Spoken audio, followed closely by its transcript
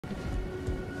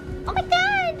Oh my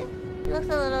god! He looks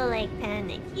a little like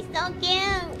panicked. He's so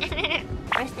cute!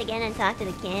 First again and talk to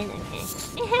the kid?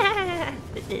 Okay.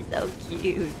 This is so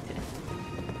cute.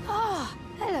 Ah,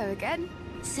 hello again.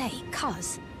 Say,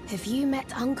 cuz, have you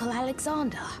met Uncle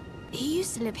Alexander? He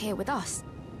used to live here with us,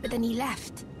 but then he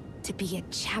left to be a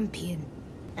champion.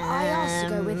 I asked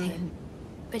to go with him,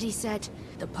 but he said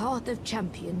the path of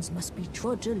champions must be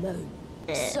trod alone.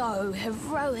 So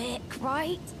heroic,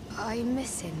 right? I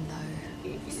miss him though.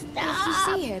 If you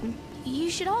see him, you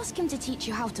should ask him to teach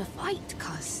you how to fight,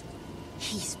 cuz.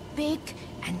 He's big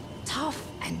and tough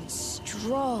and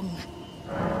strong.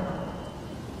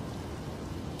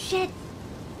 Shit.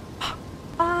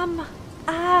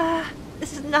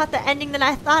 This is not the ending that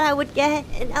I thought I would get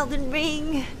in Elden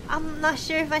Ring. I'm not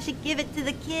sure if I should give it to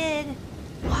the kid.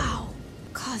 Wow.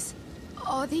 Cuz,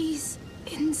 are these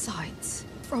insights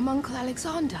from Uncle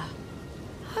Alexander?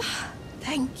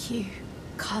 Thank you.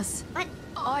 Cuz, What?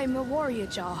 I'm a warrior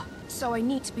jar, so I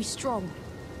need to be strong.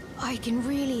 I can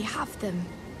really have them.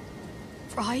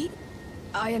 Right?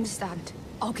 I understand.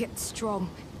 I'll get strong.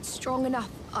 Strong enough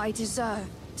I deserve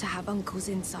to have Uncle's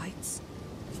insights.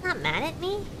 He's not mad at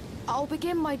me? I'll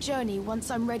begin my journey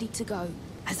once I'm ready to go,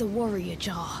 as a warrior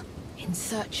jar, in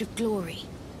search of glory.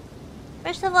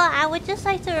 First of all, I would just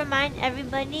like to remind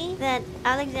everybody that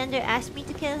Alexander asked me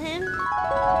to kill him.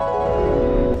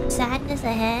 Sadness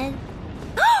ahead.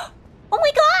 Oh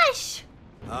my gosh!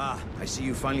 Ah, I see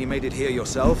you finally made it here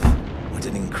yourself. What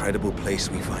an incredible place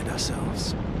we find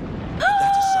ourselves.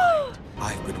 That aside,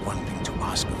 I've but one thing to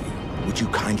ask of you. Would you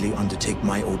kindly undertake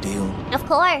my ordeal? Of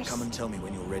course. Come and tell me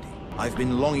when you're ready. I've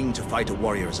been longing to fight a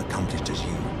warrior as accomplished as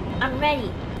you. I'm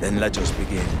ready. Then let us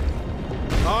begin.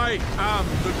 I am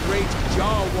the great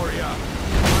Jar Warrior.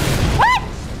 What?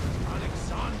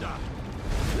 Alexander.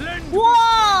 Lend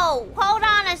Whoa! Hold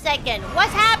on a second.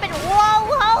 What's happened?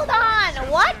 Whoa, hold on.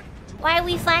 What? Why are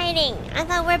we fighting? I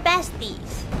thought we're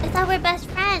besties. I thought we're best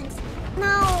friends.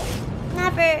 No,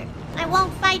 never. I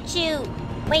won't fight you.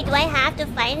 Wait, do I have to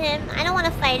fight him? I don't want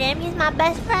to fight him. He's my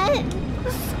best friend.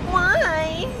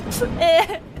 Why?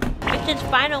 It's his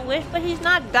final wish, but he's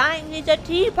not dying. He's a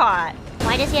teapot.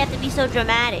 Why does he have to be so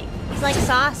dramatic? He's like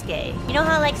Sasuke. You know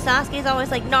how like Sasuke's always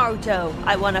like, Naruto,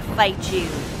 I want to fight you.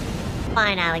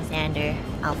 Fine, Alexander.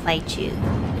 I'll fight you.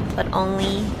 But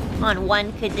only on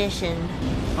one condition.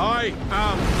 I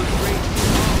am the great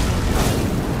Jar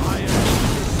Warrior. I am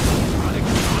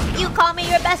Alexander. You call me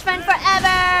your best friend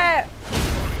forever!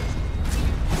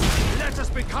 Let us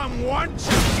become one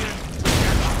champion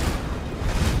together.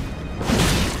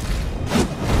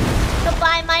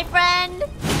 Goodbye, my friend!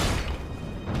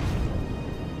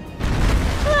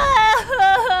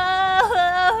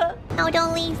 No,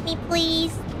 don't leave me,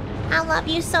 please. I love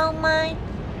you so much.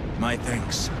 My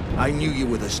thanks. I knew you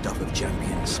were the stuff of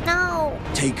champions. No,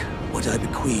 Take what I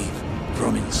bequeath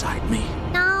from inside me.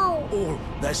 no, All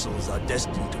vessels are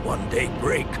destined to one day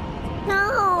break.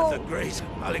 no. The great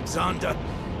Alexander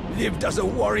lived as a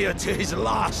warrior to his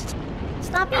last.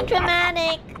 Stop being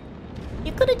dramatic.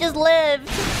 You could have just lived.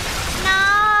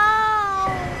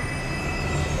 No!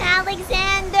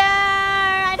 Alexander!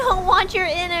 I don't want your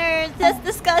innards. That's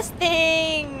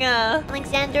disgusting.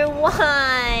 Alexander,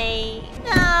 why?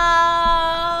 No!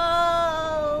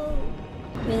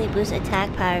 Really boost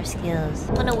attack power skills.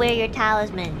 I want to wear your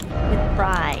talisman with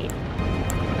pride.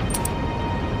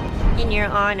 In your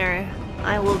honor,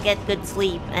 I will get good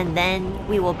sleep, and then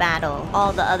we will battle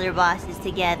all the other bosses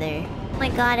together. Oh my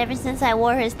god, ever since I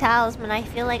wore his talisman, I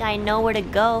feel like I know where to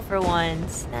go for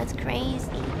once. That's crazy.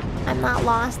 I'm not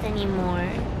lost anymore.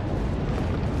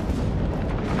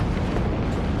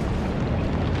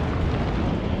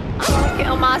 I'll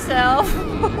kill myself.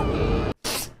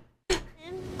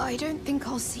 I don't think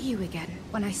I'll see you again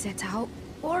when I set out.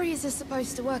 Warriors are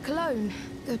supposed to work alone.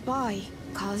 Goodbye,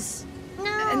 cuz.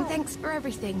 No. And thanks for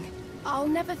everything. I'll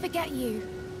never forget you.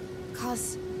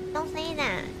 Cuz. Don't say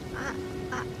that.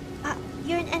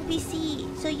 You're an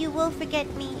NPC, so you will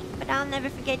forget me, but I'll never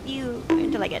forget you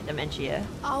until I get dementia.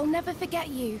 I'll never forget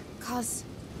you, cuz.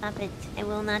 Stop it. I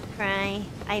will not cry.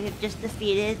 I have just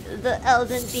defeated the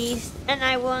Elden Beast, and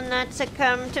I will not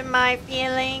succumb to my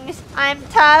feelings. I'm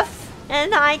tough,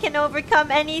 and I can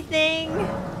overcome anything.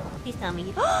 Please tell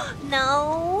me.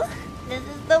 No! This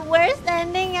is the worst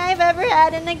ending I've ever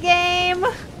had in a game.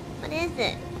 What is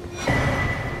it?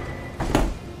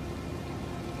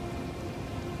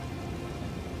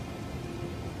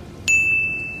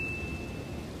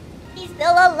 He's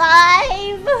still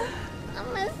alive!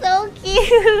 So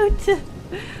cute!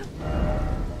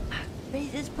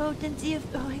 Raises potency of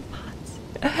throwing pots.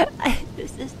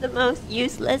 This is the most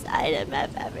useless item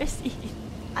I've ever seen.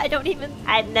 I don't even...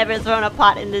 I've never thrown a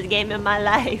pot in this game in my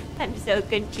life. I'm so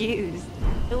confused.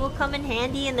 It will come in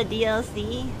handy in the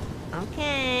DLC.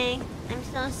 Okay. I'm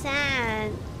so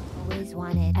sad. Always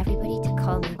wanted everybody to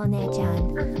call me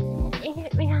Onechan.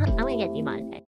 I'm gonna get demonetized.